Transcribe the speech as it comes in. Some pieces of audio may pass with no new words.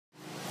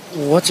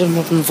What's up in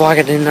the vlog?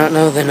 I did not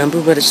know the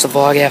number, but it's the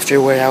vlog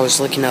after where I was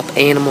looking up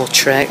animal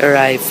track, or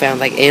I found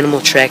like animal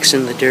tracks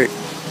in the dirt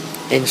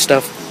and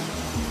stuff.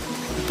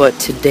 But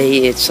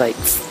today it's like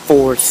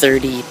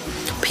 4:30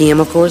 p.m.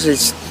 Of course,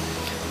 it's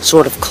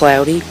sort of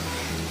cloudy.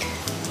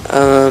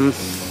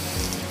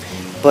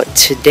 But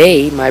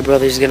today my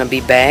brother's gonna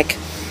be back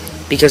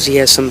because he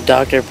has some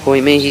doctor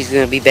appointment. He's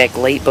gonna be back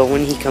late, but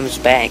when he comes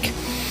back,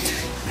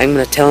 I'm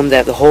gonna tell him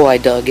that the hole I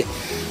dug,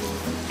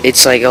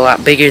 it's like a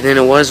lot bigger than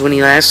it was when he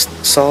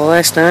saw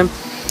last time.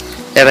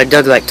 That I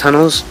dug like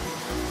tunnels,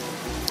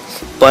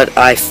 but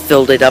I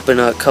filled it up in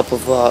a couple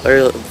of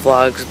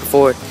vlogs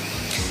before.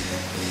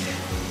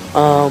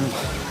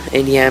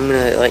 And yeah, I'm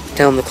gonna like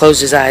tell him to close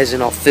his eyes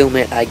and I'll film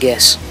it, I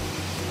guess.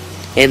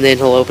 And then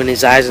he'll open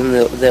his eyes and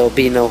there'll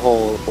be no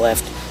hole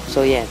left.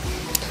 So yeah.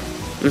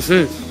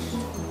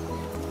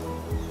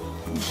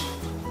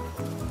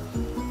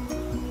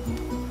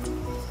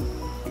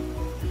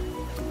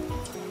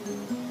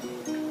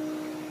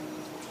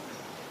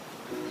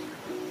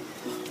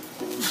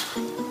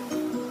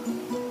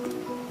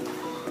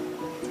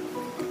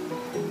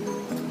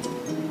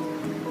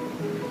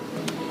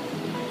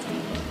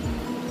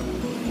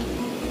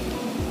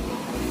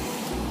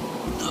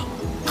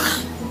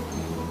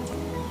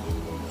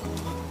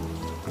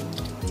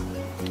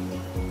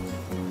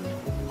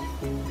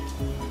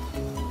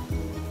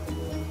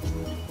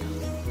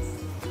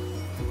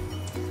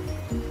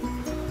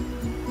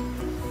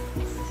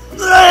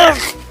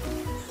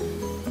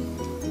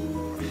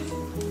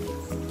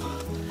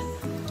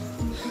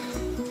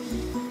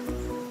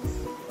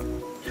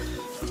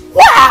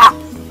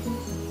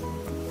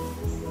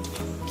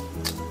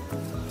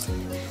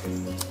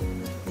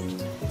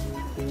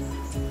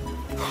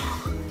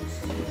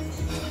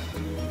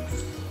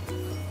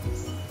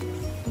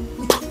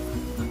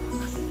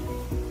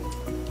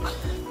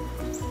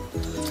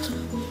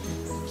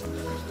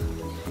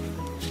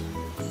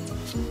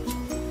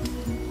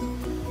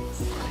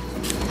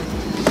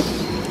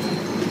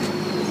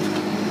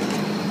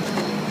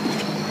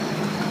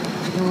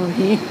 Over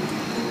here.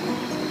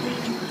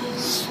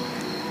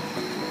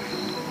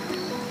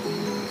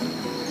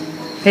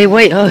 Hey,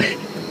 wait,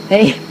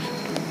 hey,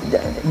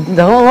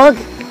 don't look,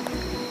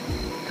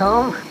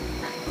 Tom.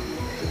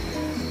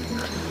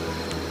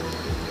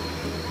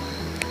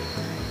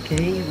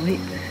 Okay, wait.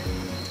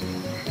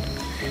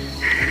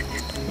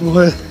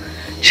 What?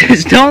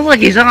 Just don't look,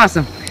 he's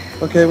awesome.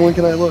 Okay, when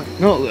can I look?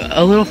 No,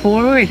 a little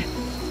forward.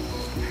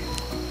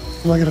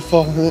 Am I gonna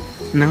fall in it?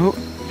 No.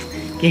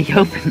 Okay,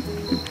 open.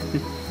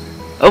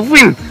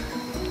 Open!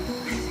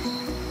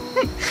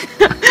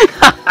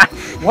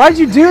 Why'd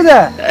you do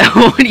that?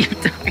 What are you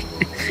doing?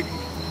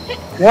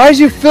 Why'd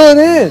you fill it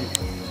in?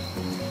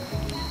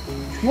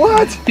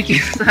 What?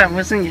 Because I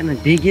wasn't gonna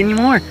dig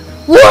anymore.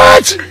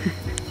 What?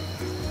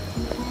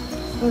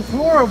 That's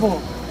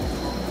horrible.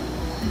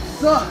 You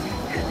suck.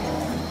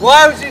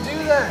 Why would you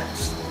do that?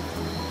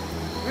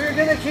 We were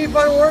gonna keep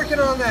on working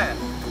on that.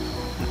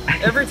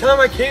 Every time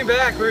I came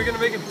back, we were gonna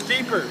make it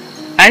deeper.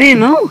 I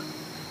didn't know.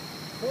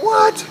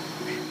 What?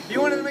 You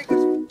wanted to make the